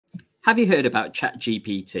Have you heard about Chat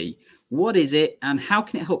GPT? What is it and how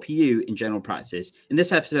can it help you in general practice? In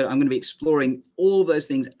this episode, I'm going to be exploring all those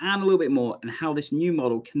things and a little bit more and how this new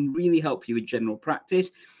model can really help you with general practice.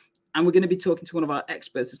 And we're going to be talking to one of our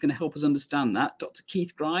experts that's going to help us understand that, Dr.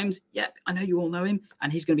 Keith Grimes. Yep, I know you all know him.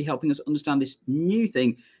 And he's going to be helping us understand this new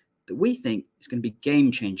thing that we think is going to be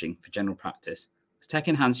game-changing for general practice. Let's tech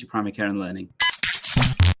enhance your primary care and learning.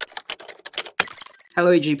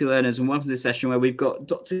 Hello, GP learners, and welcome to this session where we've got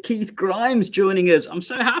Dr. Keith Grimes joining us. I'm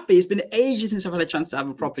so happy. It's been ages since I've had a chance to have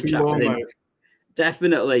a proper chat with him.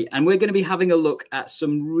 Definitely. And we're going to be having a look at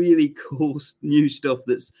some really cool new stuff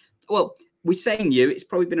that's, well, we say new, it's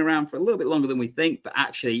probably been around for a little bit longer than we think, but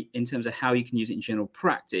actually in terms of how you can use it in general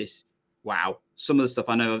practice, wow, some of the stuff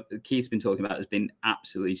I know Keith's been talking about has been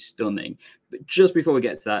absolutely stunning. But just before we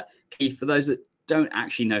get to that, Keith, for those that don't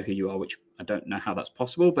actually know who you are, which I don't know how that's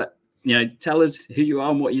possible, but tell us who you are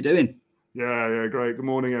and what you're doing. Yeah, great. Good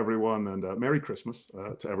morning, everyone, and Merry Christmas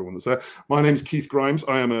to everyone that's there. My name is Keith Grimes.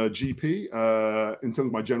 I am a GP. In terms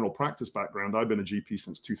of my general practice background, I've been a GP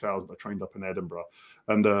since 2000. I trained up in Edinburgh.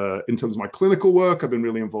 And in terms of my clinical work, I've been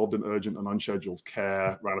really involved in urgent and unscheduled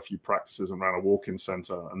care, ran a few practices and ran a walk-in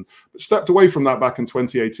center, and stepped away from that back in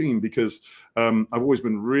 2018 because I've always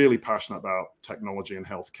been really passionate about technology and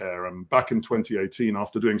healthcare. And back in 2018,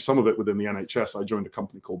 after doing some of it within the NHS, I joined a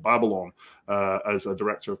company called Babylon as a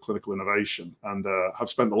director of clinical innovation. And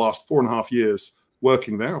have spent the last 4.5 years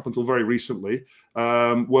working there up until very recently,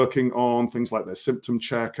 working on things like their symptom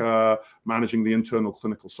checker, managing the internal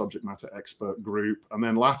clinical subject matter expert group, and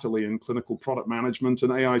then latterly in clinical product management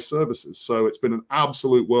and AI services. So it's been an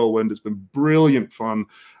absolute whirlwind. It's been brilliant fun.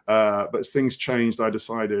 But as things changed, I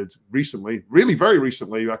decided recently, really very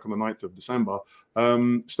recently, back on the 9th of December,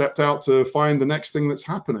 stepped out to find the next thing that's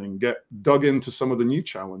happening, get dug into some of the new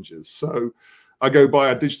challenges. So I go by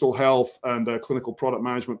a digital health and a clinical product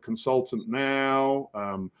management consultant now.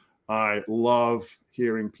 I love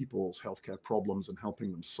hearing people's healthcare problems and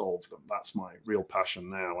helping them solve them. That's my real passion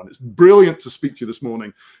now. And it's brilliant to speak to you this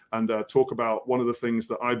morning and talk about one of the things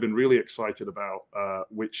that I've been really excited about,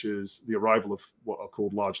 which is the arrival of what are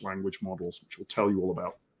called large language models, which we'll tell you all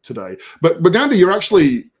about today. But Gandhi,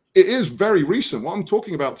 it is very recent. What I'm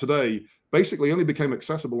talking about today basically only became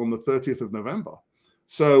accessible on the 30th of November.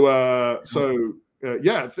 So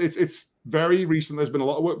yeah, it's very recent. There's been a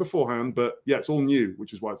lot of work beforehand, but yeah, it's all new,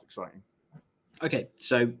 which is why it's exciting. Okay,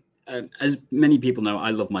 so as many people know, I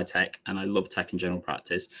love my tech and I love tech in general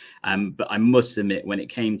practice. But I must admit, when it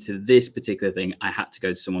came to this particular thing, I had to go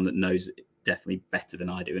to someone that knows it definitely better than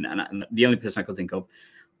I do. And the only person I could think of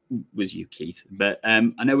was you, Keith. But I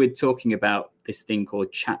know we're talking about this thing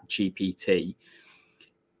called Chat GPT.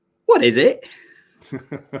 What is it?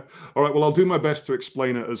 All right, well, I'll do my best to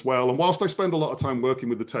explain it as well. And whilst I spend a lot of time working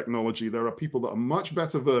with the technology, there are people that are much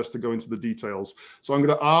better versed to go into the details. So I'm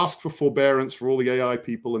going to ask for forbearance for all the AI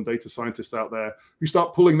people and data scientists out there who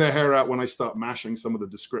start pulling their hair out when I start mashing some of the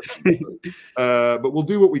descriptions. But we'll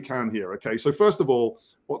do what we can here. Okay, so first of all,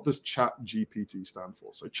 what does Chat GPT stand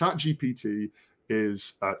for? So Chat GPT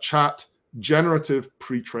is Chat Generative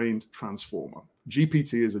Pre-trained Transformer.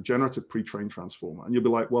 GPT is a generative pre-trained transformer. And you'll be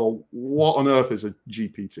like, well, what on earth is a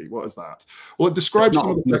GPT? What is that? Well, it describes some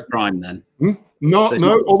of the tech. Prime then. No,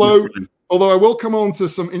 although I will come on to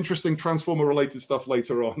some interesting transformer related stuff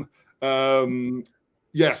later on.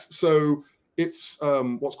 Yes, so it's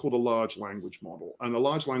what's called a large language model. And a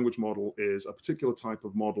large language model is a particular type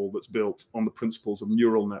of model that's built on the principles of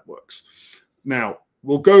neural networks. Now,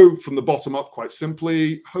 we'll go from the bottom up quite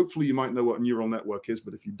simply. Hopefully you might know what a neural network is,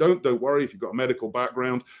 but if you don't worry. If you've got a medical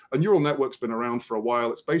background, a neural network's been around for a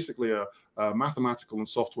while. It's basically a mathematical and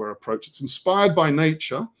software approach. It's inspired by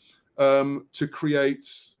nature to create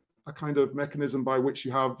a kind of mechanism by which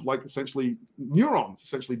you have like essentially neurons,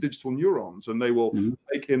 essentially digital neurons, and they will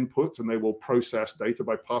take input and they will process data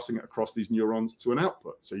by passing it across these neurons to an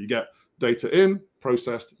output. So you get data in,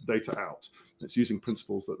 processed, data out. It's using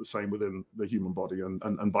principles that are the same within the human body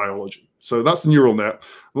and biology. So that's the neural net.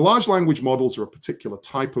 The large language models are a particular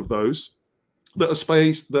type of those that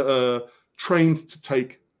are trained to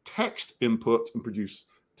take text input and produce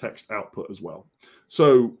text output as well.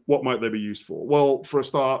 So what might they be used for? Well, for a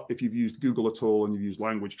start, if you've used Google at all and you've used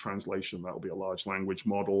language translation, that will be a large language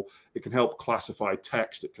model. It can help classify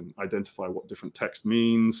text. It can identify what different text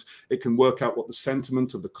means. It can work out what the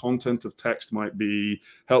sentiment of the content of text might be,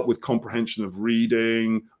 help with comprehension of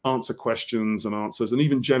reading, answer questions and answers, and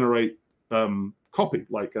even generate copy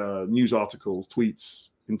like news articles, tweets,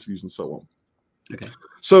 interviews, and so on. Okay.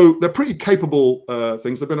 So they're pretty capable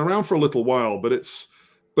things. They've been around for a little while, but it's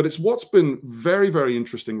But it's what's been very, very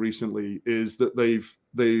interesting recently is that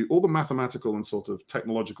all the mathematical and sort of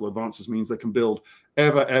technological advances means they can build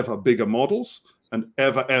ever bigger models and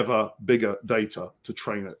ever bigger data to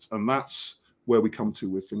train it. And that's where we come to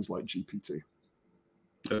with things like GPT.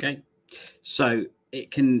 Okay. So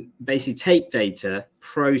it can basically take data,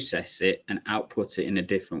 process it, and output it in a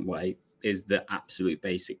different way is the absolute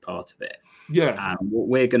basic part of it. Yeah. What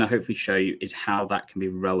we're going to hopefully show you is how that can be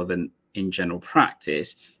relevant in general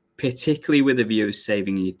practice, particularly with a view of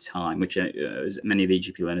saving you time, which as many of the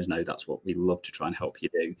GP learners know, that's what we love to try and help you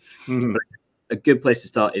do. Mm-hmm. But a good place to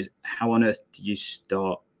start is how on earth do you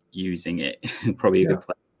start using it? Probably a good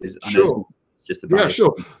place. I know just yeah,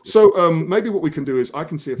 sure. So maybe what we can do is I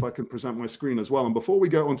can see if I can present my screen as well. And before we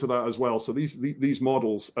go onto that as well, so these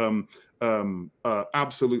models are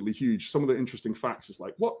absolutely huge. Some of the interesting facts is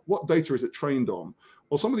like what data is it trained on?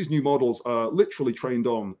 Well, some of these new models are literally trained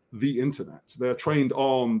on the internet. They're trained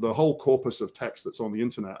on the whole corpus of text that's on the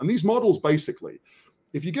internet. And these models basically,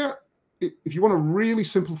 if you want a really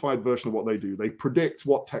simplified version of what they do, they predict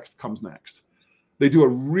what text comes next. They do a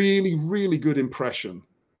really good impression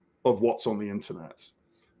of what's on the internet.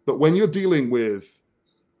 But when you're dealing with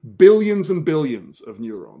billions and billions of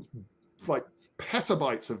neurons, it's like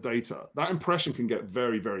petabytes of data, that impression can get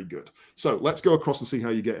very good. So let's go across and see how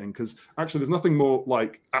you get in, because actually there's nothing more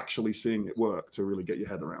like actually seeing it work to really get your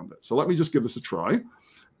head around it. So let me just give this a try.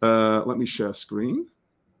 Let me share screen.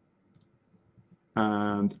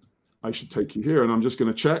 And I should take you here, and I'm just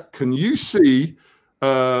going to check. Can you see?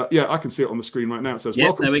 Yeah, I can see it on the screen right now. It says,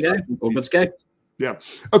 welcome. There we go. All good to go. Yeah.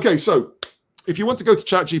 Okay. So if you want to go to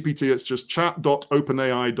Chat GPT, it's just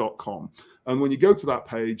chat.openai.com. And when you go to that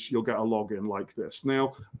page, you'll get a login like this.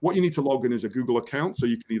 Now, what you need to log in is a Google account. So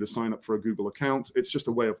you can either sign up for a Google account. It's just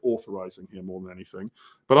a way of authorizing here more than anything.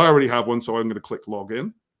 But I already have one, so I'm going to click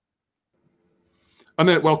login. And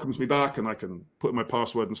then it welcomes me back, and I can put in my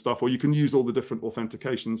password and stuff, or you can use all the different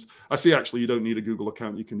authentications. I see actually you don't need a Google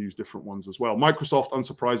account. You can use different ones as well. Microsoft,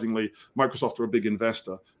 unsurprisingly, Microsoft are a big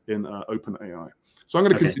investor in OpenAI. So I'm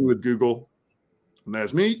going to continue with Google. And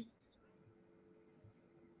there's me.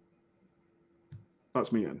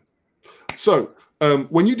 That's me in. So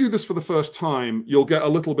when you do this for the first time, you'll get a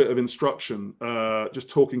little bit of instruction, just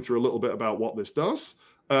talking through a little bit about what this does.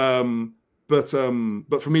 But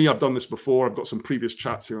for me, I've done this before. I've got some previous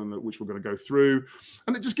chats here which we're going to go through.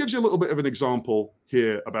 And it just gives you a little bit of an example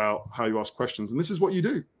here about how you ask questions. And this is what you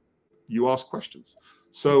do. You ask questions.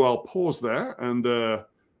 So I'll pause there and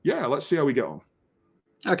yeah, let's see how we get on.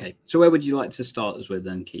 Okay, so where would you like to start us with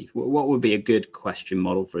then, Keith? What would be a good question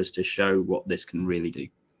model for us to show what this can really do?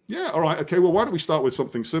 Yeah, all right. Okay, well, why don't we start with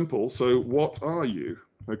something simple? So what are you?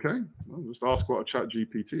 Okay, I'll just ask what a Chat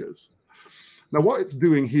GPT is. Now, what it's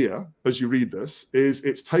doing here, as you read this, is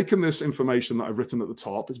it's taken this information that I've written at the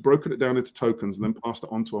top, it's broken it down into tokens, and then passed it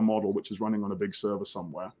onto a model which is running on a big server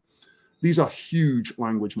somewhere. These are huge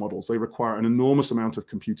language models. They require an enormous amount of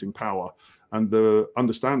computing power. And the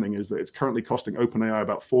understanding is that it's currently costing OpenAI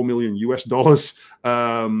about $4 million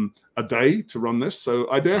a day to run this. So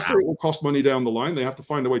I dare say it will cost money down the line. They have to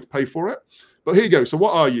find a way to pay for it. But here you go. So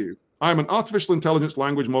what are you? I'm an artificial intelligence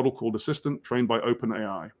language model called Assistant, trained by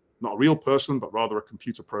OpenAI. Not a real person, but rather a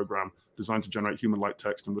computer program designed to generate human-like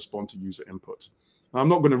text and respond to user input. Now, I'm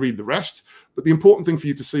not going to read the rest, but the important thing for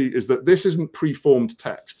you to see is that this isn't pre-formed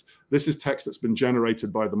text. This is text that's been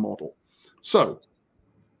generated by the model. So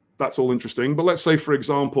that's all interesting. But let's say, for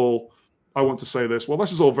example, I want to say this. Well,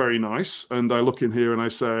 this is all very nice. And I look in here and I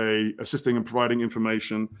say, assisting and providing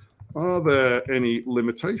information. Are there any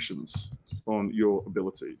limitations on your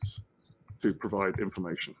abilities to provide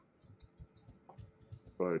information?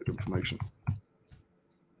 Provide information.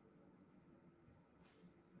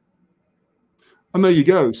 And there you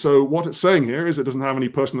go. So what it's saying here is it doesn't have any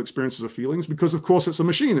personal experiences or feelings because, of course, it's a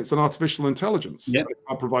machine. It's an artificial intelligence. Yep. It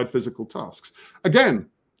can't provide physical tasks. Again,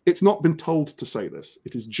 it's not been told to say this.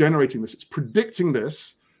 It is generating this. It's predicting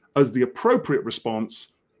this as the appropriate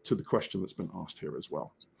response to the question that's been asked here as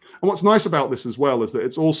well. And what's nice about this as well is that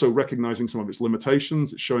it's also recognizing some of its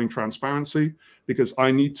limitations. It's showing transparency because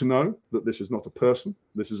I need to know that this is not a person.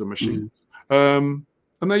 This is a machine.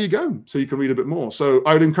 And there you go. So you can read a bit more. So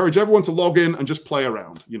I would encourage everyone to log in and just play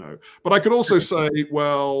around, you know. But I could also say,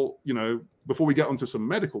 well, you know, before we get onto some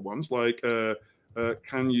medical ones, like,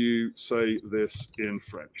 can you say this in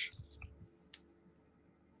French?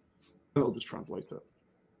 It'll just translate it.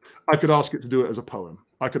 I could ask it to do it as a poem.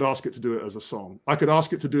 I could ask it to do it as a song. I could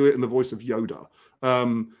ask it to do it in the voice of Yoda.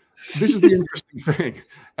 This is the interesting thing.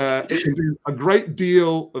 It can do a great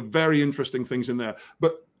deal of very interesting things in there.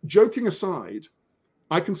 But joking aside,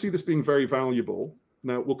 I can see this being very valuable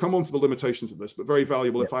Now, we'll come on to the limitations of this, but very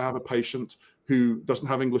valuable if I have a patient who doesn't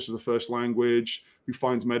have English as a first language, who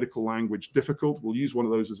finds medical language difficult. We'll use one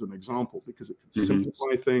of those as an example because it can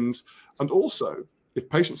simplify things. And also, if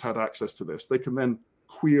patients had access to this, they can then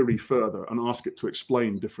query further and ask it to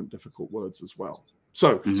explain different difficult words as well.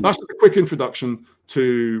 So that's a quick introduction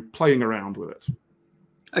to playing around with it.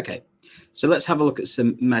 Okay, so let's have a look at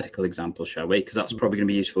some medical examples, shall we? Because that's probably going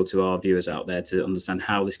to be useful to our viewers out there to understand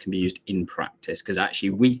how this can be used in practice. Because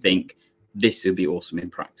actually, we think this would be awesome in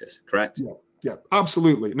practice, correct? Yeah,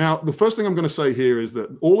 absolutely. Now, the first thing I'm going to say here is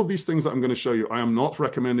that all of these things that I'm going to show you, I am not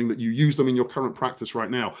recommending that you use them in your current practice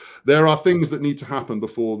right now. There are things that need to happen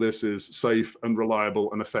before this is safe and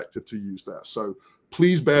reliable and effective to use there. So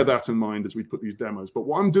please bear that in mind as we put these demos. But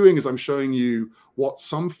what I'm doing is I'm showing you what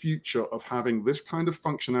some future of having this kind of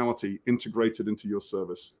functionality integrated into your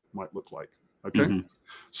service might look like. Okay.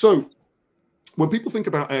 So when people think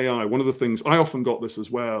about AI, one of the things I often got this as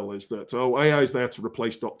well is that, oh, AI is there to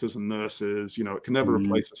replace doctors and nurses, you know, it can never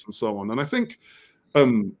replace us and so on. And I think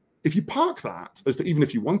if you park that as to even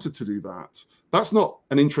if you wanted to do that, that's not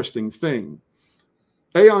an interesting thing.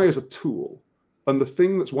 AI is a tool. And the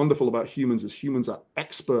thing that's wonderful about humans is humans are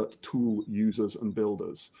expert tool users and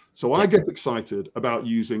builders. So I get excited about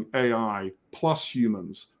using AI plus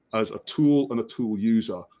humans as a tool and a tool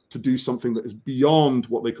user to do something that is beyond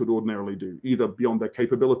what they could ordinarily do, either beyond their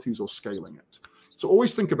capabilities or scaling it. So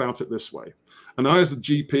always think about it this way. And I as a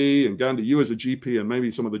GP, and Gandhi, you as a GP, and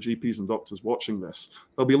maybe some of the GPs and doctors watching this,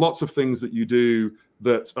 there'll be lots of things that you do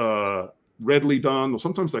that are readily done, or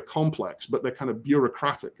sometimes they're complex, but they're kind of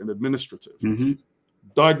bureaucratic and administrative.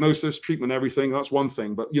 Diagnosis, treatment, everything, that's one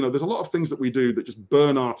thing. But, you know, there's a lot of things that we do that just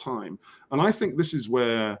burn our time. And I think this is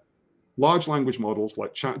where large language models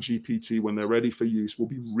like Chat GPT, when they're ready for use, will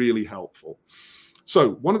be really helpful.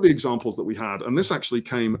 So one of the examples that we had, and this actually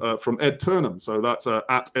came from Ed Turnham. So that's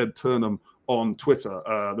at Ed Turnham on Twitter.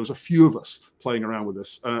 There was a few of us playing around with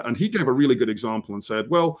this. And he gave a really good example and said,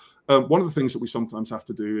 well, one of the things that we sometimes have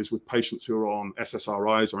to do is with patients who are on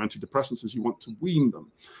SSRIs or antidepressants is you want to wean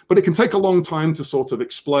them. But it can take a long time to sort of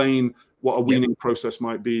explain what a weaning process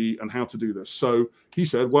might be and how to do this. So he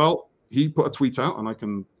said, well, he put a tweet out, and I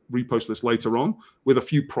can repost this later on, with a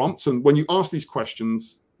few prompts. And when you ask these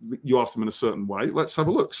questions, you ask them in a certain way. Let's have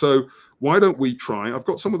a look. So why don't we try, I've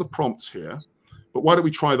got some of the prompts here, but why don't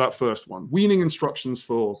we try that first one? Weaning instructions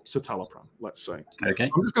for citalopram, let's say.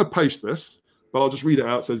 Okay. I'm just going to paste this, but I'll just read it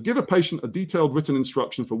out. It says, give a patient a detailed written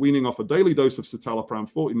instruction for weaning off a daily dose of citalopram,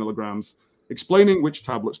 40 milligrams, explaining which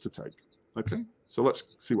tablets to take. Okay, so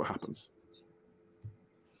let's see what happens.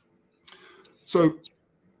 So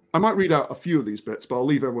I might read out a few of these bits, but I'll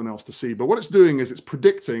leave everyone else to see. But what it's doing is it's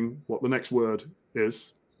predicting what the next word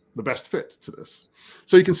is, the best fit to this.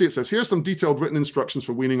 So you can see it says, here's some detailed written instructions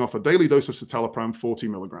for weaning off a daily dose of citalopram, 40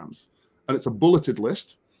 milligrams. And it's a bulleted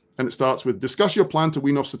list. And it starts with, discuss your plan to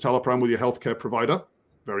wean off citalopram with your healthcare provider.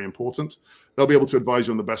 Very important. They'll be able to advise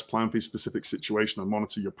you on the best plan for your specific situation and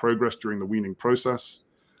monitor your progress during the weaning process.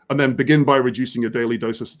 And then begin by reducing your daily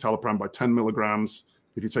dose of citalopram by 10 milligrams.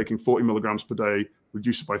 If you're taking 40 milligrams per day,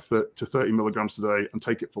 reduce it by to 30 milligrams a day and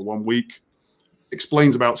take it for 1 week.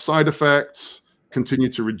 Explains about side effects, continue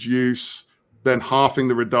to reduce, then halving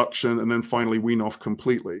the reduction, and then finally wean off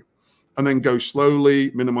completely. And then go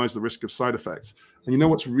slowly, minimize the risk of side effects. And you know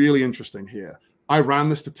what's really interesting here? I ran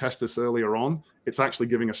this to test this earlier on. It's actually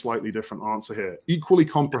giving a slightly different answer here. Equally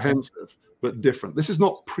comprehensive, but different. This is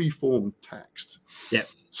not preformed text. Yeah.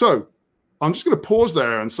 So I'm just going to pause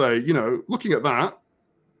there and say, you know, looking at that,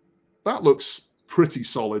 that looks pretty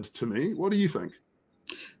solid to me. What do you think?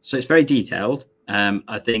 So it's very detailed.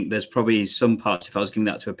 I think there's probably some parts, if I was giving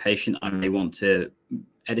that to a patient, I may want to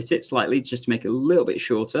edit it slightly just to make it a little bit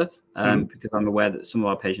shorter, because I'm aware that some of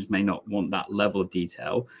our patients may not want that level of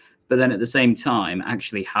detail. But then at the same time,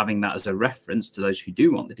 actually having that as a reference to those who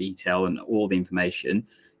do want the detail and all the information,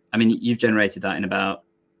 I mean, you've generated that in about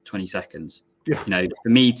 20 seconds. Yeah. You know, for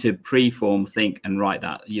me to preform, think, and write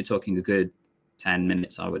that, you're talking a good 10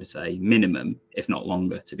 minutes, I would say, minimum, if not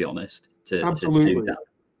longer, to be honest, to do that.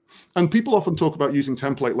 And people often talk about using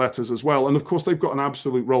template letters as well. And of course, they've got an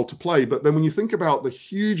absolute role to play. But then when you think about the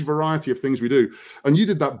huge variety of things we do, and you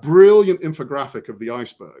did that brilliant infographic of the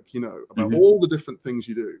iceberg, you know, about all the different things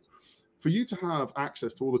you do, for you to have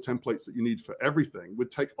access to all the templates that you need for everything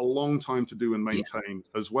would take a long time to do and maintain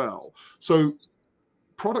as well. So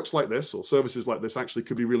products like this or services like this actually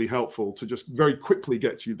could be really helpful to just very quickly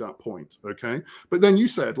get to that point. Okay. But then you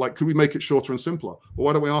said, like, could we make it shorter and simpler? Well,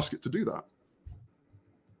 why don't we ask it to do that?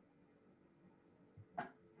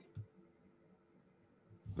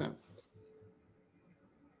 Yeah.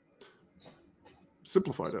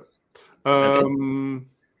 Simplified it.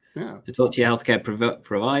 Yeah. To talk to your healthcare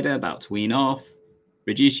provider about to wean off,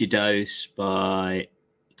 reduce your dose by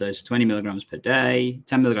 20 milligrams per day,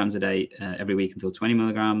 10 milligrams a day every week until 20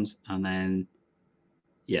 milligrams, and then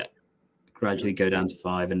gradually go down to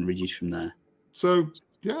 5 and reduce from there. So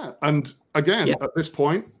yeah, and again, at this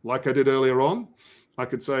point, like I did earlier on, I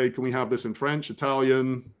could say, can we have this in French,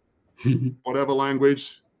 Italian, whatever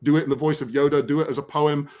language? Do it in the voice of Yoda, do it as a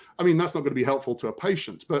poem. I mean, that's not going to be helpful to a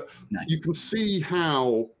patient, but you can see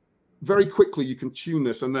how very quickly you can tune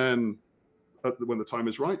this, and then when the time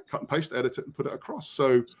is right, cut and paste, edit it, and put it across.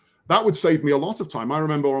 So that would save me a lot of time. I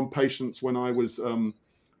remember on patients when I was,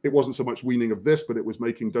 it wasn't so much weaning of this, but it was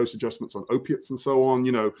making dose adjustments on opiates and so on,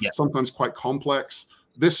 you know, sometimes quite complex.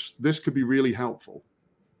 This could be really helpful.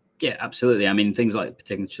 Yeah, absolutely. I mean, things like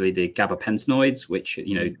potentially the gabapentinoids, which,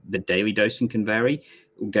 you know, the daily dosing can vary.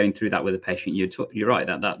 Going through that with a patient, you're right,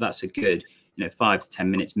 that's a good, you know, 5 to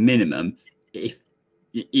 10 minutes minimum, if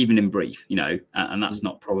even in brief, you know, and that's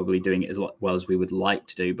not probably doing it as well as we would like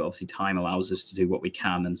to do, but obviously time allows us to do what we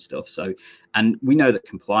can and stuff. So, and we know that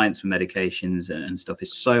compliance with medications and stuff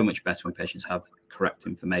is so much better when patients have correct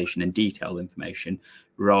information and detailed information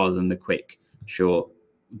rather than the quick, short,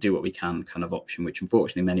 do what we can kind of option, which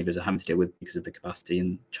unfortunately many of us are having to deal with because of the capacity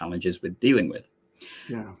and challenges with dealing with.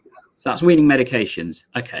 Yeah. So that's weaning medications.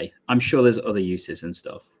 Okay. I'm sure there's other uses and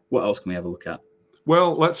stuff. What else can we have a look at?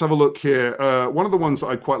 Well, let's have a look here. One of the ones that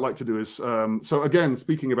I'd quite like to do is, so again,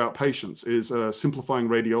 speaking about patients, is simplifying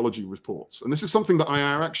radiology reports. And this is something that I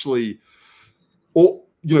are actually, or,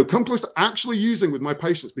 you know, come close to actually using with my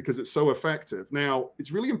patients because it's so effective. Now,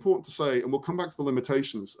 it's really important to say, and we'll come back to the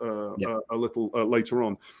limitations a little later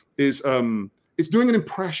on, is it's doing an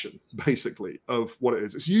impression, basically, of what it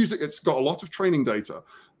is. It's got a lot of training data,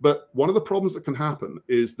 but one of the problems that can happen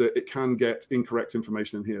is that it can get incorrect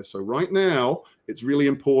information in here. So right now, it's really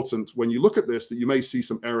important when you look at this that you may see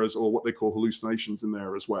some errors or what they call hallucinations in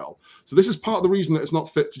there as well. So this is part of the reason that it's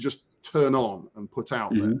not fit to just turn on and put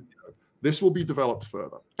out there. This will be developed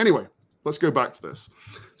further. Anyway, let's go back to this.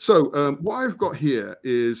 So what I've got here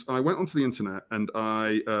is I went onto the internet and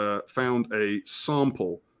I found a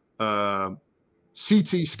sample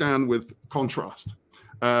CT scan with contrast.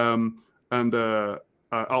 And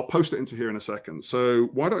I'll post it into here in a second. So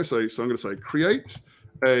why don't I say, so I'm going to say, create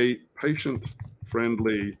a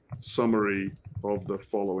patient-friendly summary of the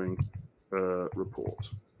following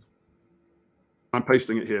report. I'm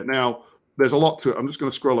pasting it here. Now, there's a lot to it. I'm just going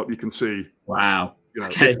to scroll up. You can see. Wow. You know,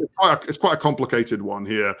 okay. It's quite a complicated one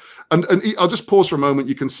here. And I'll just pause for a moment.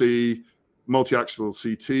 You can see multi-axial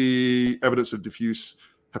CT, evidence of diffuse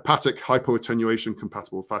hepatic hypoattenuation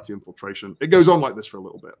compatible with fatty infiltration. It goes on like this for a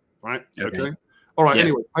little bit, right? Okay. All right.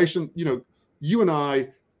 Anyway, patient, you know, you and I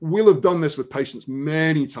will have done this with patients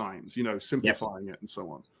many times, you know, simplifying it and so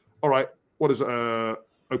on. All right. What does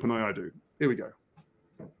OpenAI do? Here we go.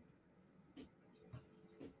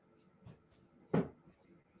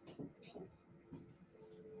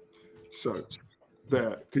 So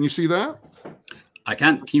there, can you see that? I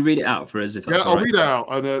can. Can you read it out for us? If that's I'll read it out.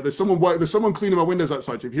 And there's someone cleaning my windows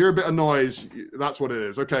outside. So if you hear a bit of noise, that's what it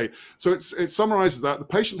is. Okay. So it summarizes that the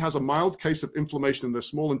patient has a mild case of inflammation in their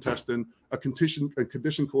small intestine, a condition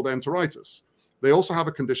called enteritis. They also have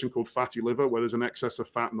a condition called fatty liver, where there's an excess of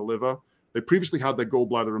fat in the liver. They previously had their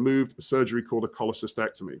gallbladder removed, a surgery called a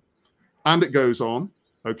cholecystectomy. And it goes on.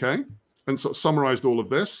 Okay. And sort of summarized all of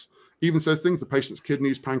this. Even says things, the patient's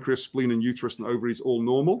kidneys, pancreas, spleen, and uterus and ovaries all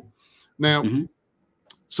normal. Now,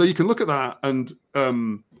 so you can look at that and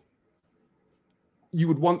you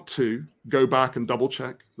would want to go back and double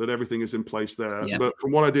check that everything is in place there. But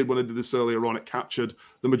from what I did when I did this earlier on, it captured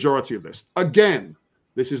the majority of this. Again,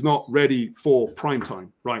 this is not ready for prime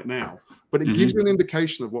time right now, but it gives you an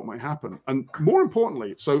indication of what might happen. And more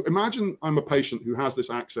importantly, so imagine I'm a patient who has this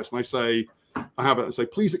access and I say, I have it and say,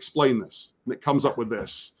 please explain this. And it comes up with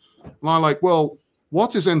this. And I'm like, well,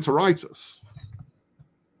 what is enteritis?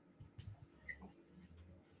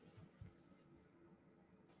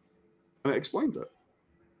 And it explains it.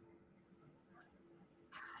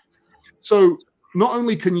 So not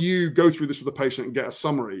only can you go through this with the patient and get a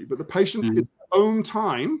summary, but the patient in their own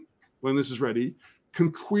time, when this is ready,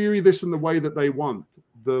 can query this in the way that they want.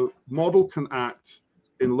 The model can act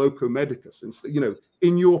in loco medicus, you know,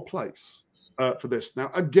 in your place for this.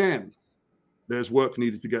 Now, again, there's work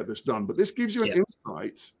needed to get this done, but this gives you an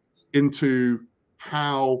insight into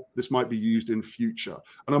how this might be used in future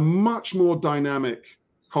and a much more dynamic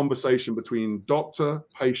conversation between doctor,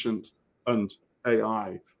 patient, and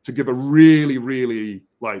AI to give a really, really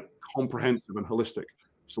like comprehensive and holistic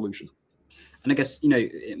solution. And I guess, you know,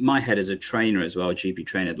 in my head as a trainer as well, a GP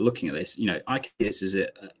trainer, looking at this, you know, I see this as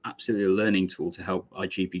absolutely a learning tool to help our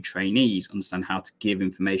GP trainees understand how to give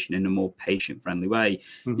information in a more patient-friendly way.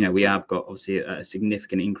 You know, we have got obviously a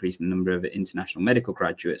significant increase in the number of international medical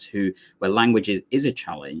graduates where language is a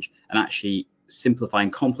challenge, and actually simplifying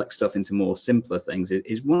complex stuff into more simpler things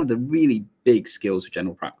is one of the really big skills of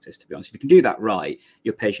general practice, to be honest. If you can do that right,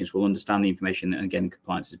 your patients will understand the information, and again,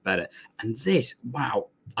 compliance is better. And this, wow,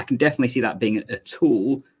 I can definitely see that being a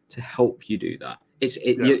tool to help you do that.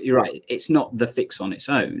 You're right. It's not the fix on its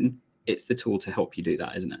own. It's the tool to help you do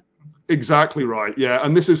that, isn't it? Exactly right. Yeah.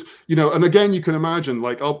 And this is, you know, and again, you can imagine,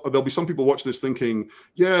 like, there'll be some people watch this thinking,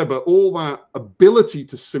 yeah, but all that ability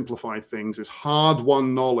to simplify things is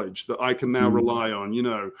hard-won knowledge that I can now rely on, you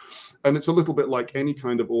know. And it's a little bit like any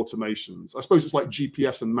kind of automations. I suppose it's like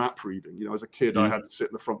GPS and map reading. You know, as a kid, I had to sit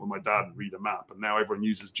in the front with my dad and read a map, and now everyone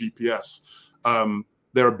uses GPS.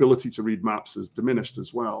 Their ability to read maps is diminished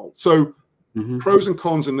as well. So pros and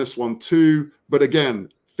cons in this one too. But again,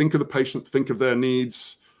 think of the patient, think of their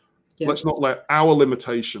needs. Let's not let our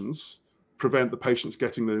limitations prevent the patients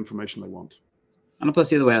getting the information they want. And plus,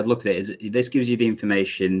 the other way I'd look at it is this gives you the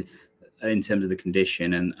information in terms of the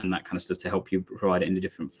condition and that kind of stuff to help you provide it in a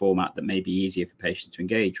different format that may be easier for patients to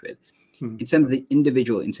engage with. In terms of the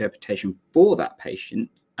individual interpretation for that patient,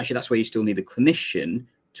 actually, that's where you still need a clinician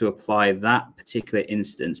to apply that particular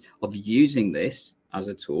instance of using this as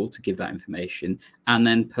a tool to give that information and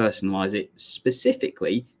then personalize it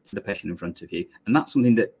specifically to the patient in front of you. And that's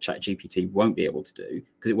something that Chat GPT won't be able to do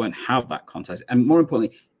because it won't have that context. And more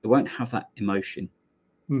importantly, it won't have that emotion.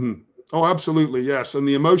 Oh, absolutely. Yes. And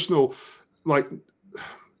the emotional, like,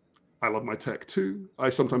 I love my tech too. I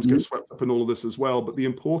sometimes get swept up in all of this as well, but the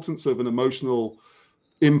importance of an emotional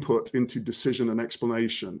input into decision and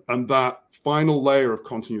explanation, and that final layer of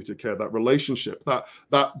continuity of care, that relationship,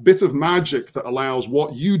 that bit of magic that allows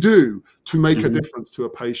what you do to make a difference to a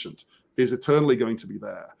patient is eternally going to be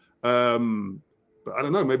there. But I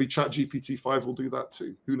don't know, maybe Chat GPT 5 will do that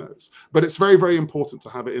too. Who knows? But it's very, very important to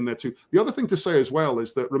have it in there too. The other thing to say as well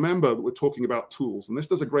is that remember that we're talking about tools, and this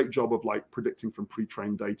does a great job of like predicting from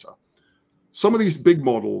pre-trained data. Some of these big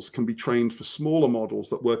models can be trained for smaller models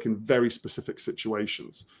that work in very specific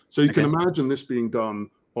situations. So you can imagine this being done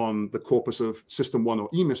on the corpus of System 1 or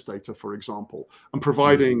EMIS data, for example, and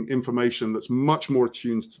providing information that's much more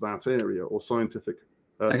attuned to that area or scientific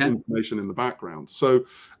information in the background. So,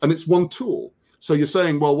 and it's one tool. So you're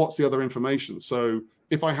saying, well, what's the other information? So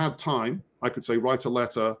if I had time, I could say, write a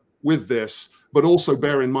letter with this, but also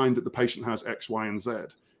bear in mind that the patient has X, Y, and Z.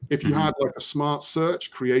 If you had like a smart search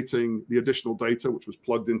creating the additional data, which was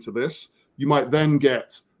plugged into this, you might then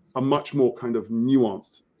get a much more kind of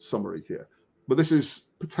nuanced summary here. But this is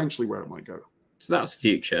potentially where it might go. So that's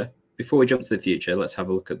future. Before we jump to the future, let's have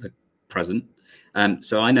a look at the present.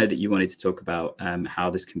 So I know that you wanted to talk about how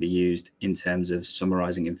this can be used in terms of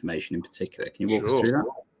summarizing information in particular. Can you walk us through that?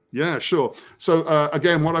 Yeah, sure. So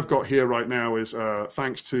again, what I've got here right now is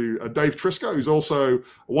thanks to Dave Trisco, who's also a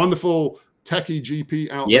wonderful techie GP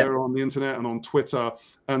out there on the internet and on Twitter.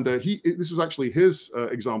 And this was actually his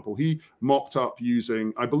example. He mocked up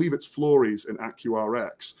using, I believe it's Flores in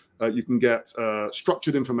AccuRx. You can get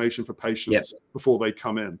structured information for patients before they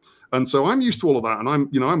come in. And so I'm used to all of that. And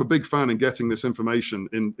I'm a big fan in getting this information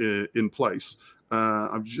in place.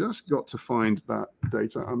 I've just got to find that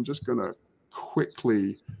data. I'm just going to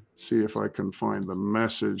quickly see if I can find the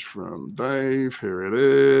message from Dave. Here it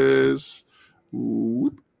is.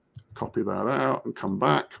 Whoop. Copy that out and come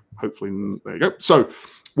back. Hopefully, there you go. So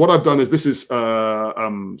what I've done is this is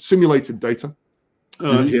simulated data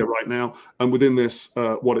here right now. And within this,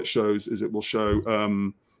 what it shows is it will show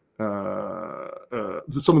some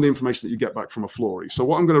of the information that you get back from a Florey. So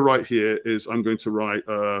what I'm going to write here is I'm going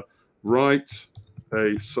to write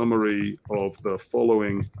a summary of the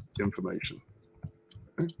following information.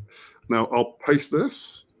 Okay. Now I'll paste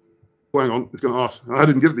this. Oh, hang on, it's going to ask. I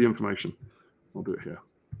didn't give the information. I'll do it here.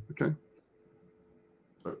 Okay,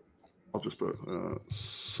 so I'll just put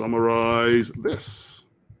summarize this.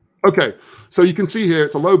 Okay, so you can see here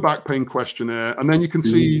it's a low back pain questionnaire, and then you can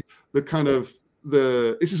see the kind of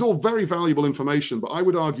this is all very valuable information, but I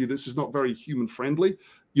would argue this is not very human friendly.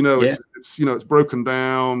 You know, it's broken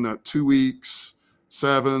down 2 weeks,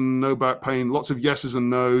 7, no back pain, lots of yeses and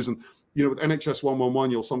nos, and with NHS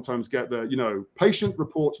 111 you'll sometimes get the patient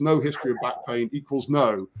reports no history of back pain equals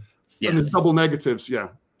no, and the double negatives.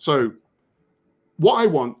 So what I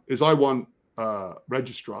want is a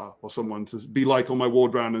registrar or someone to be like on my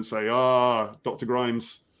ward round and say, Dr.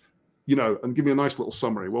 Grimes, and give me a nice little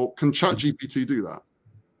summary. Well, can Chat GPT do that?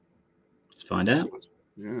 Let's find out.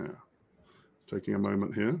 Yeah. Taking a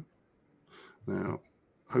moment here. Now,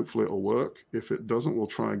 hopefully it'll work. If it doesn't, we'll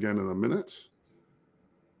try again in a minute.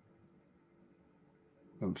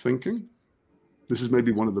 I'm thinking. This is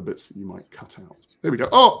maybe one of the bits that you might cut out. There we go.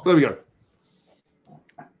 Oh, there we go.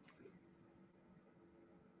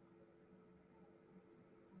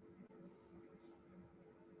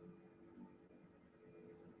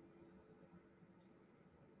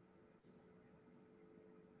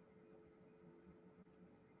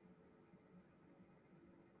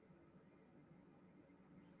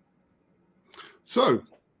 So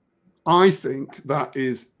I think that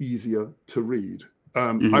is easier to read.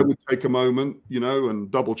 I would take a moment, you know,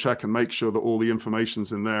 and double check and make sure that all the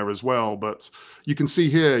information's in there as well. But you can see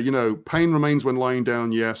here, you know, pain remains when lying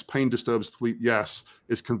down, yes. Pain disturbs sleep, yes,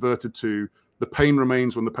 is converted to the pain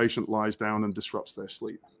remains when the patient lies down and disrupts their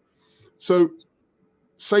sleep. So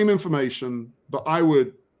same information, but I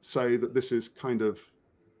would say that this is kind of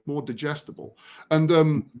more digestible.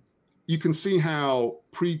 And you can see how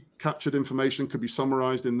pre-captured information could be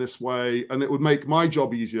summarized in this way, and it would make my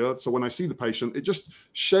job easier. So when I see the patient, it just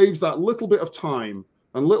shaves that little bit of time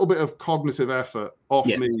and a little bit of cognitive effort off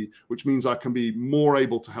me, which means I can be more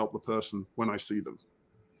able to help the person when I see them.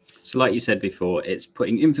 So like you said before, it's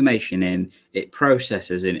putting information in, it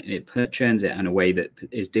processes it, it churns it in a way that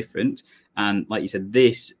is different. And like you said,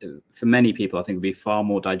 this, for many people, I think would be far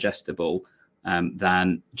more digestible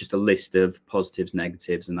than just a list of positives,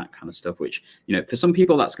 negatives, and that kind of stuff, which, you know, for some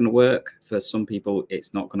people that's going to work. For some people,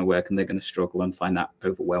 it's not going to work, and they're going to struggle and find that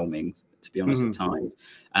overwhelming, to be honest, at times.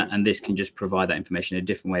 And this can just provide that information in a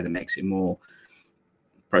different way that makes it more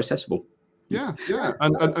processable. Yeah, yeah.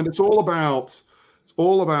 And it's all about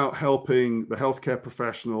helping the healthcare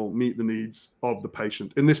professional meet the needs of the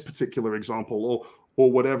patient in this particular example,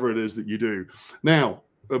 or whatever it is that you do. Now,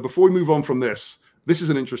 before we move on from this, this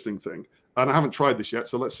is an interesting thing. And I haven't tried this yet,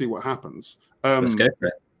 so let's see what happens. Let's go for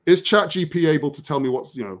it. Is ChatGPT able to tell me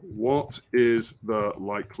what is the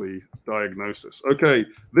likely diagnosis? Okay,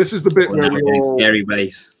 this is the bit where we all scary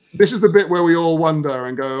base. This is the bit where we all wonder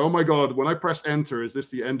and go, oh my God, when I press enter, is this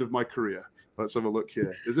the end of my career? Let's have a look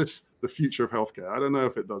here. Is this the future of healthcare? I don't know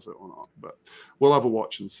if it does it or not, but we'll have a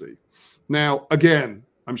watch and see. Now, again,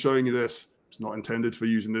 I'm showing you this. It's not intended for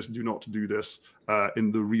using this. Do not do this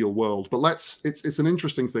in the real world. But it's an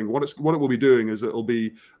interesting thing. What it will be doing is it'll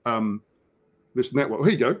be this network.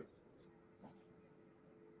 Here you go.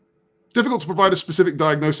 Difficult to provide a specific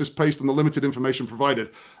diagnosis based on the limited information provided.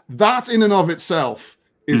 That in and of itself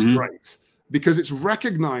is great, because it's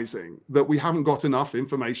recognizing that we haven't got enough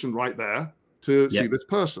information right there to see this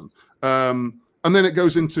person. And then it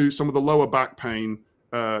goes into some of the lower back pain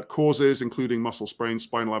causes, including muscle sprains,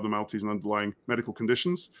 spinal abnormalities, and underlying medical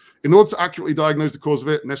conditions. In order to accurately diagnose the cause of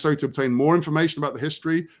it, necessary to obtain more information about the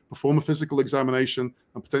history, perform a physical examination,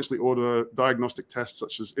 and potentially order diagnostic tests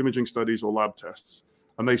such as imaging studies or lab tests.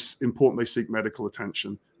 And they seek medical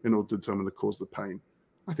attention in order to determine the cause of the pain.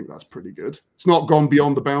 I think that's pretty good. It's not gone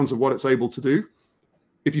beyond the bounds of what it's able to do.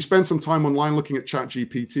 If you spend some time online looking at Chat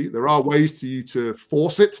GPT, there are ways to you to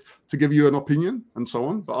force it to give you an opinion and so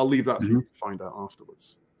on, but I'll leave that for you to find out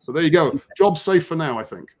afterwards. So there you go. Job's safe for now, I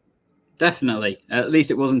think. Definitely. At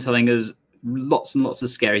least it wasn't telling us lots and lots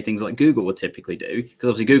of scary things like Google would typically do, because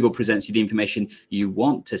obviously Google presents you the information you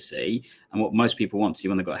want to see, and what most people want to see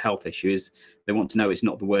when they've got a health issue is they want to know it's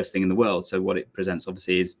not the worst thing in the world. So what it presents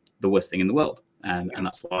obviously is the worst thing in the world. And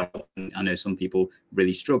that's why I know some people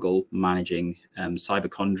really struggle managing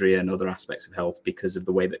hypochondria and other aspects of health because of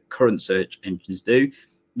the way that current search engines do.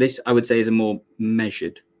 This, I would say, is a more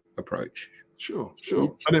measured approach. Sure.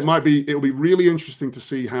 And it'll be really interesting to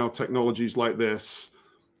see how technologies like this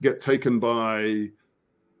get taken by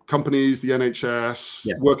companies, the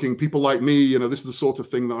NHS, working people like me. You know, this is the sort of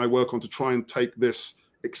thing that I work on, to try and take this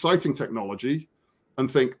exciting technology and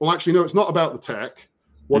think, well, actually, no, it's not about the tech.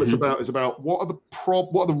 What it's about is about what are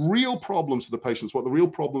the real problems for the patients, what are the real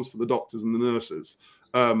problems for the doctors and the nurses,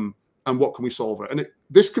 and what can we solve it? And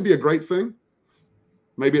this could be a great thing.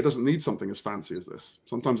 Maybe it doesn't need something as fancy as this.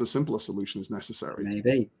 Sometimes a simpler solution is necessary.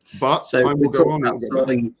 Maybe. But so time will go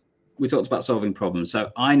on. We talked about solving problems. So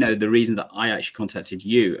I know the reason that I actually contacted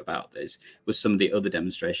you about this was some of the other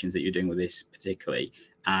demonstrations that you're doing with this particularly.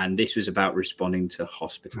 And this was about responding to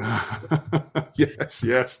hospitals.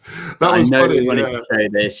 yes. That was funny. We wanted to show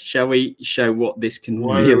this. Shall we show what this can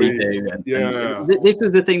really do? And this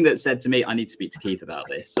was the thing that said to me, I need to speak to Keith about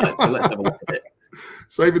this. So let's have a look at it.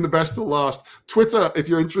 Saving the best till last. Twitter, if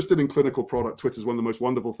you're interested in clinical product, Twitter is one of the most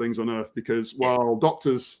wonderful things on earth, because while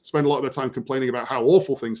doctors spend a lot of their time complaining about how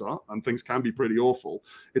awful things are, and things can be pretty awful,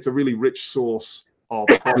 it's a really rich source of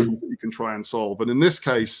problems that you can try and solve. And in this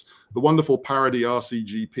case, the wonderful Parody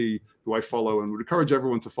RCGP, who I follow and would encourage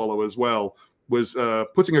everyone to follow as well, was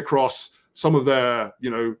putting across some of their,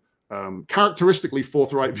 characteristically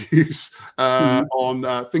forthright views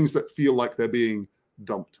on things that feel like they're being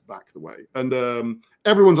dumped back the way. And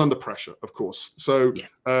everyone's under pressure, of course. So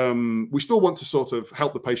we still want to sort of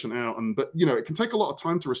help the patient out. But, it can take a lot of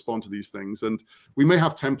time to respond to these things. And we may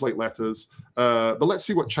have template letters. But let's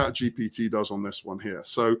see what Chat GPT does on this one here.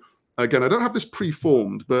 So again, I don't have this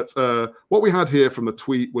pre-formed, but what we had here from the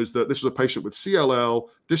tweet was that this was a patient with CLL,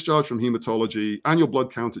 discharged from hematology, annual blood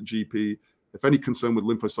count at GP. If any concern with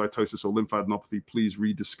lymphocytosis or lymphadenopathy, please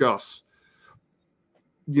rediscuss.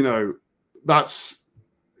 That's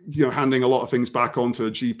handing a lot of things back onto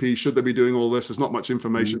a GP. Should they be doing all this? There's not much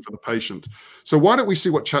information for the patient. So why don't we see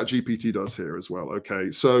what Chat GPT does here as well?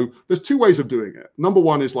 Okay, so there's two ways of doing it. Number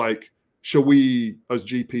one is like, shall we as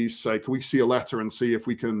GPs say, can we see a letter and see if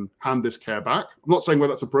we can hand this care back? I'm not saying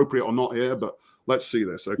whether that's appropriate or not here, but let's see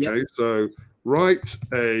this. Okay, so write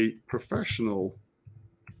a professional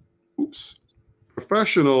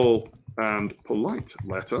and polite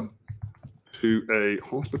letter to a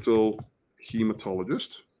hospital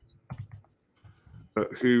hematologist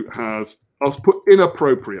who has, I'll put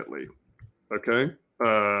inappropriately, okay?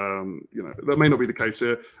 That may not be the case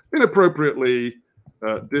here. Inappropriately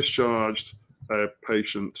discharged a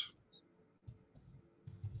patient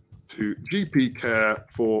to GP care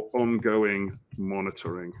for ongoing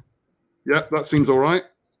monitoring. Yeah, that seems all right.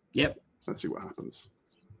 Yep. Let's see what happens.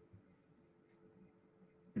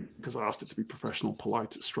 Because I asked it to be professional,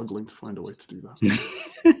 polite, it's struggling to find a way to do that.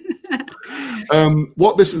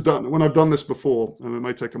 What this has done, when I've done this before, and it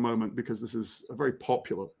may take a moment because this is a very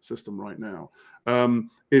popular system right now,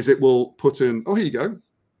 is it will put in, oh, here you go.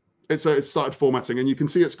 It's started formatting, and you can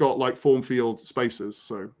see it's got like form field spaces.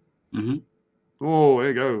 So, oh, there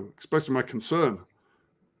you go, expressing my concern.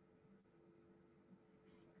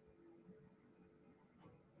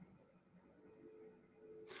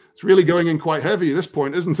 It's really going in quite heavy at this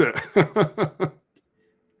point, isn't it?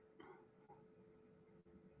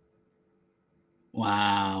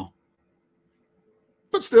 Wow.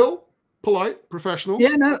 But still polite, professional.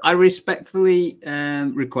 Yeah, no, I respectfully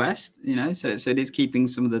request, so it is keeping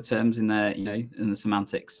some of the terms in there, in the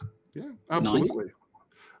semantics. Yeah, absolutely.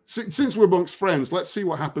 Nice. Since we're amongst friends, let's see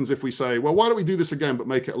what happens if we say, well, why don't we do this again, but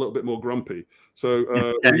make it a little bit more grumpy? So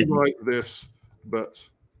rewrite this, but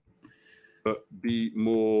be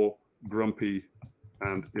more grumpy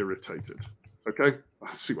and irritated. Okay,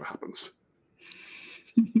 let's see what happens.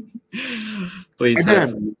 Please.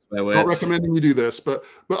 Again, not recommending you do this, but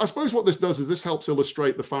I suppose what this does is this helps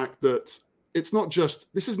illustrate the fact that it's not just,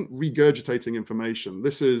 this isn't regurgitating information.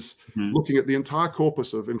 This is looking at the entire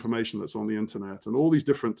corpus of information that's on the internet and all these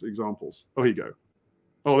different examples. Oh, here you go.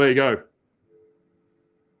 Oh, there you go.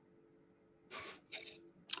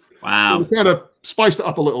 Wow. We kind of spiced it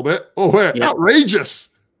up a little bit. Oh, outrageous.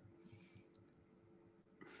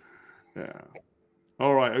 Yeah.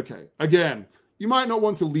 All right. Okay. Again, you might not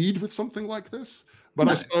want to lead with something like this, but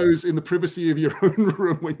I suppose in the privacy of your own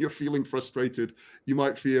room, when you're feeling frustrated, you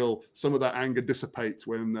might feel some of that anger dissipate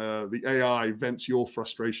when the AI vents your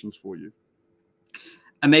frustrations for you.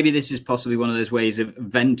 And maybe this is possibly one of those ways of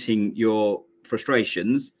venting your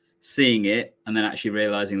frustrations, seeing it, and then actually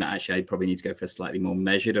realizing that actually I probably need to go for a slightly more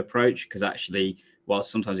measured approach, because actually, while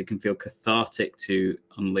sometimes it can feel cathartic to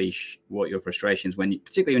unleash what your frustrations,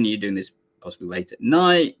 particularly when you're doing this possibly late at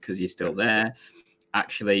night because you're still there,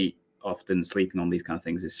 actually often sleeping on these kind of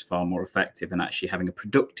things is far more effective, and actually having a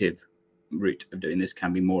productive route of doing this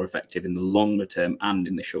can be more effective in the longer term and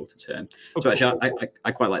in the shorter term. So actually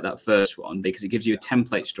I quite like that first one, because it gives you a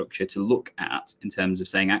template structure to look at in terms of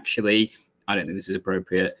saying, actually, I don't think this is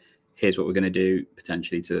appropriate. Here's what we're going to do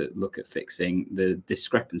potentially to look at fixing the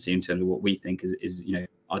discrepancy in terms of what we think is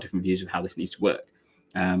our different views of how this needs to work.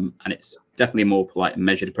 And it's definitely a more polite and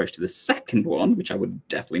measured approach to the second one, which I would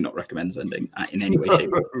definitely not recommend sending in any way,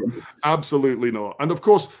 shape, or form. Absolutely not. And of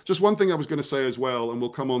course, just one thing I was going to say as well, and we'll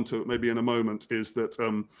come on to it maybe in a moment, is that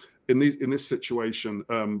in this situation,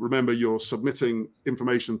 remember, you're submitting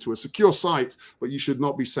information to a secure site, but you should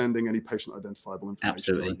not be sending any patient identifiable information.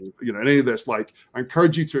 Absolutely. Any of this. Like, I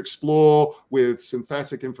encourage you to explore with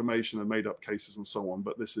synthetic information and made up cases and so on,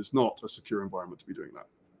 but this is not a secure environment to be doing that.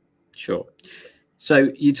 Sure.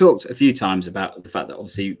 So you talked a few times about the fact that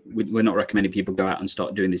obviously we're not recommending people go out and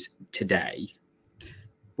start doing this today.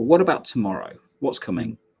 But what about tomorrow? What's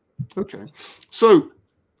coming? Okay. So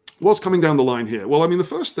what's coming down the line here? Well, I mean, the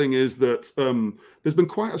first thing is that there's been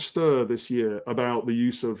quite a stir this year about the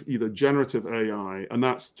use of either generative AI, and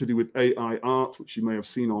that's to do with AI art, which you may have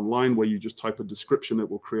seen online, where you just type a description, it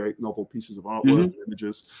will create novel pieces of artwork,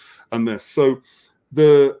 images, and this. So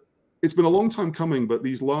it's been a long time coming, but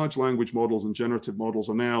these large language models and generative models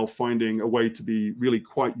are now finding a way to be really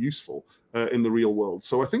quite useful in the real world.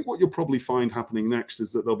 So I think what you'll probably find happening next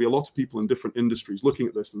is that there'll be a lot of people in different industries looking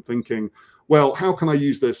at this and thinking, well, how can I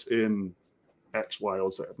use this in X, Y, or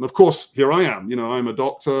Z? And of course, here I am, I'm a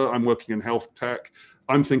doctor, I'm working in health tech.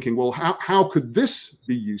 I'm thinking, well, how could this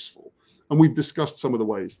be useful? And we've discussed some of the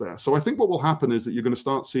ways there. So I think what will happen is that you're going to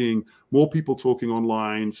start seeing more people talking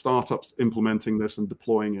online, startups implementing this and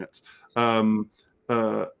deploying it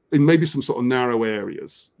in maybe some sort of narrow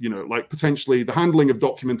areas, like potentially the handling of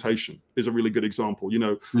documentation is a really good example.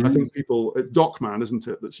 I think it's DocMan, isn't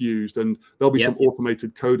it, that's used, and there'll be some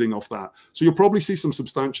automated coding off that. So you'll probably see some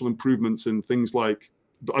substantial improvements in things like,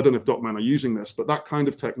 I don't know if DocMan are using this, but that kind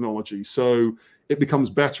of technology. So it becomes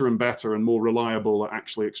better and better and more reliable at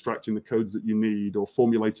actually extracting the codes that you need or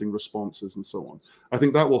formulating responses and so on. I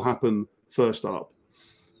think that will happen first up.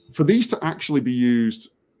 For these to actually be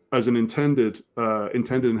used as an intended in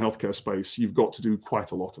healthcare space, you've got to do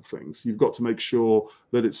quite a lot of things. You've got to make sure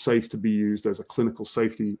that it's safe to be used. There's a clinical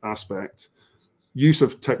safety aspect. Use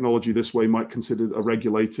of technology this way might consider a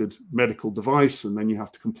regulated medical device, and then you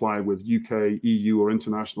have to comply with UK, EU, or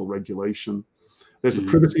international regulation. There's the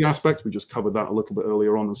privacy aspect. We just covered that a little bit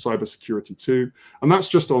earlier on, and cybersecurity too. And that's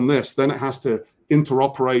just on this. Then it has to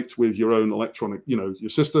interoperate with your own electronic, your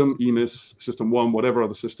system, EMIS, System 1, whatever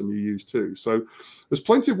other system you use too. So there's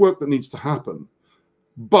plenty of work that needs to happen.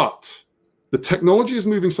 But the technology is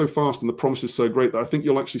moving so fast and the promise is so great that I think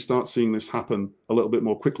you'll actually start seeing this happen a little bit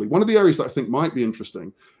more quickly. One of the areas that I think might be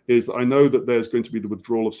interesting is that I know that there's going to be the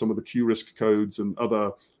withdrawal of some of the QRISK codes and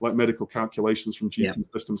other like medical calculations from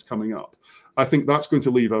GP systems coming up. I think that's going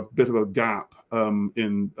to leave a bit of a gap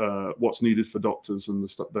in what's needed for doctors and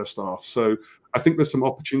their staff. So I think there's some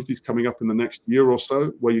opportunities coming up in the next year or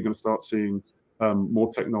so where you're going to start seeing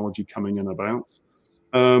more technology coming in about.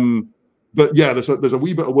 But yeah, there's a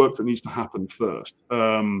wee bit of work that needs to happen first.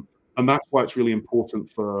 And that's why it's really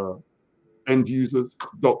important for end users,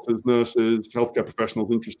 doctors, nurses, healthcare professionals,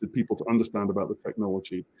 interested people to understand about the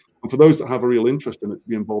technology. And for those that have a real interest in it, to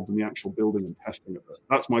be involved in the actual building and testing of it.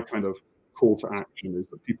 That's my kind of call to action, is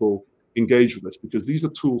that people engage with this, because these are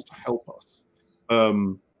tools to help us.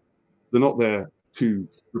 They're not there to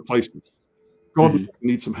replace us. God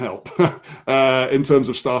needs some help in terms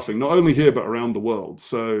of staffing, not only here, but around the world.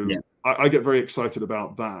 So I get very excited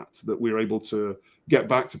about that we're able to get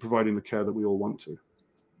back to providing the care that we all want to.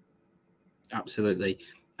 Absolutely.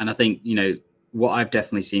 And I think, what I've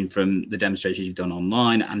definitely seen from the demonstrations you've done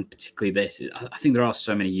online, and particularly this, I think there are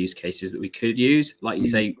so many use cases that we could use. Like you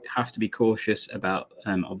say, have to be cautious about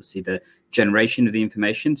obviously the generation of the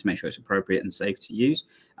information to make sure it's appropriate and safe to use.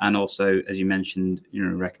 And also, as you mentioned,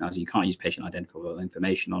 recognize you can't use patient identifiable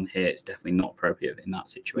information on here. It's definitely not appropriate in that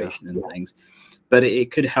situation and things. But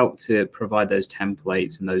it could help to provide those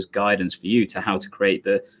templates and those guidance for you to how to create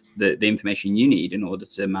the information you need in order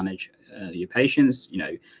to manage your patients,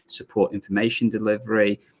 support information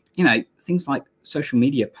delivery, things like social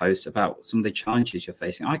media posts about some of the challenges you're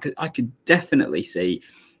facing. I could definitely see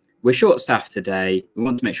we're short-staffed today. We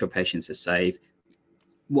want to make sure patients are safe.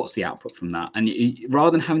 What's the output from that? And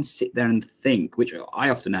rather than having to sit there and think, which I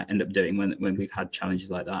often end up doing when we've had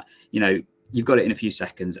challenges like that, you've got it in a few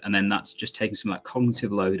seconds, and then that's just taking some like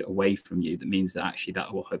cognitive load away from you. That means that actually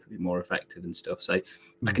that will hopefully be more effective and stuff. So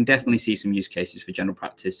I can definitely see some use cases for general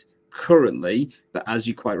practice currently, but as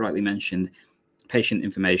you quite rightly mentioned, patient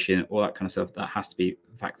information, all that kind of stuff, that has to be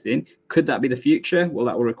factored in. Could that be the future? Well,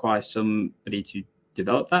 that will require somebody to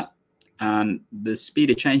develop that. And the speed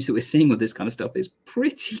of change that we're seeing with this kind of stuff is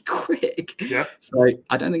pretty quick. Yeah. So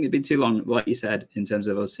I don't think it'd be too long, like you said, in terms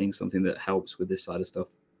of us seeing something that helps with this side of stuff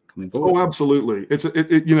coming forward. Oh, absolutely.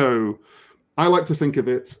 I like to think of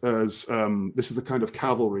it as this is the kind of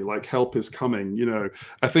cavalry, like help is coming.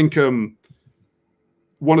 I think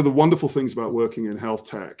one of the wonderful things about working in health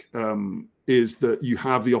tech is that you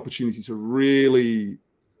have the opportunity to really,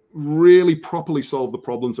 really properly solve the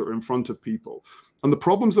problems that are in front of people. And the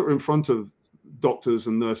problems that are in front of doctors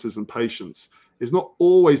and nurses and patients is not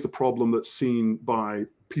always the problem that's seen by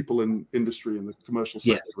people in industry and the commercial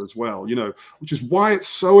sector as well, which is why it's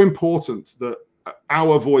so important that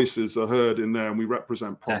our voices are heard in there and we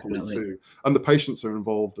represent properly too. And the patients are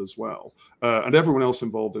involved as well, and everyone else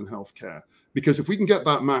involved in healthcare. Because if we can get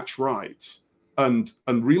that match right and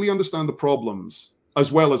really understand the problems,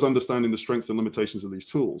 as well as understanding the strengths and limitations of these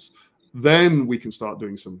tools, then we can start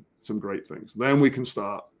doing some great things. Then we can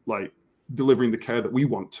start like delivering the care that we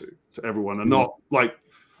want to everyone, and not like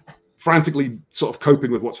frantically sort of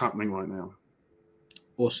coping with what's happening right now.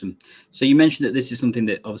 Awesome. So you mentioned that this is something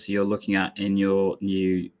that obviously you're looking at in your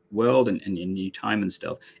new world and your new time and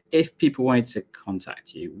stuff. If people wanted to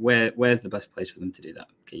contact you, where's the best place for them to do that,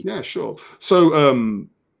 Keith? Yeah, sure. So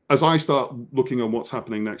as I start looking on what's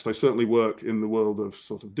happening next, I certainly work in the world of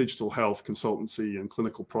sort of digital health consultancy and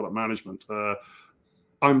clinical product management.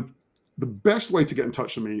 The best way to get in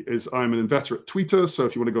touch with me is I'm an inveterate tweeter. So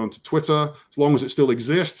if you want to go onto Twitter, as long as it still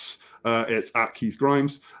exists, it's at Keith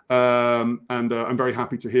Grimes. I'm very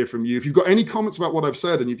happy to hear from you. If you've got any comments about what I've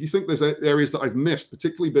said, and if you think there's areas that I've missed,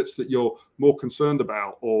 particularly bits that you're more concerned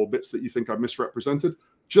about or bits that you think I've misrepresented,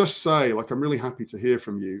 just say, like, I'm really happy to hear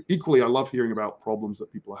from you. Equally, I love hearing about problems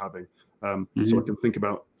that people are having, so I can think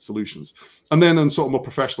about solutions. And then in sort of more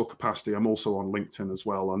professional capacity, I'm also on LinkedIn as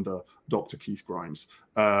well under Dr. Keith Grimes.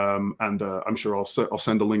 I'm sure I'll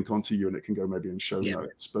send a link on to you and it can go maybe in show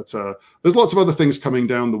notes. But there's lots of other things coming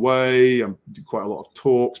down the way. I do quite a lot of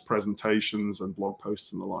talks, presentations, and blog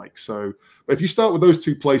posts and the like. So but if you start with those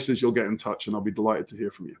two places, you'll get in touch and I'll be delighted to hear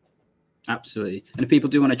from you. Absolutely. And if people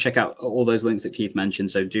do want to check out all those links that Keith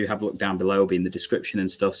mentioned, so do have a look down below, it'll be in the description and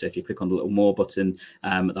stuff. So if you click on the little more button,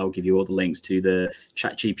 that will give you all the links to the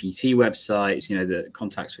Chat GPT websites, you know, the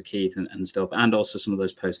contacts for Keith and stuff, and also some of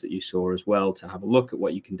those posts that you saw as well to have a look at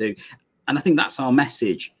what you can do. And I think that's our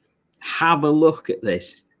message. Have a look at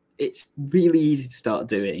this. It's really easy to start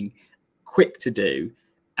doing, quick to do,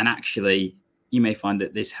 and actually you may find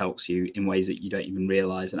that this helps you in ways that you don't even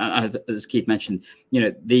realize. And as Keith mentioned, you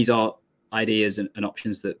know, these are ideas and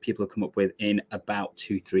options that people have come up with in about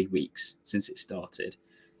 2-3 weeks since it started.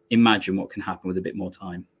 Imagine what can happen with a bit more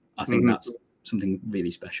time. I think that's something really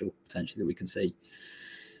special potentially that we can see.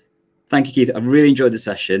 Thank you, Keith. I've really enjoyed the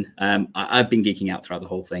session. I've been geeking out throughout the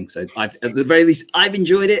whole thing. So at the very least, I've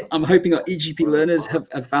enjoyed it. I'm hoping our EGP learners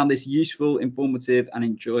have found this useful, informative, and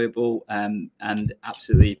enjoyable. And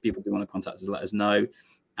absolutely, if people do want to contact us, let us know.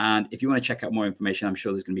 And if you want to check out more information, I'm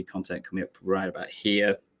sure there's going to be content coming up right about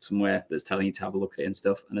here somewhere that's telling you to have a look at it and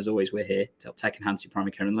stuff. And as always, we're here to help tech enhance your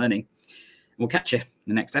primary care and learning. And we'll catch you in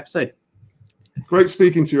the next episode. Great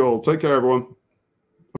speaking to you all. Take care, everyone.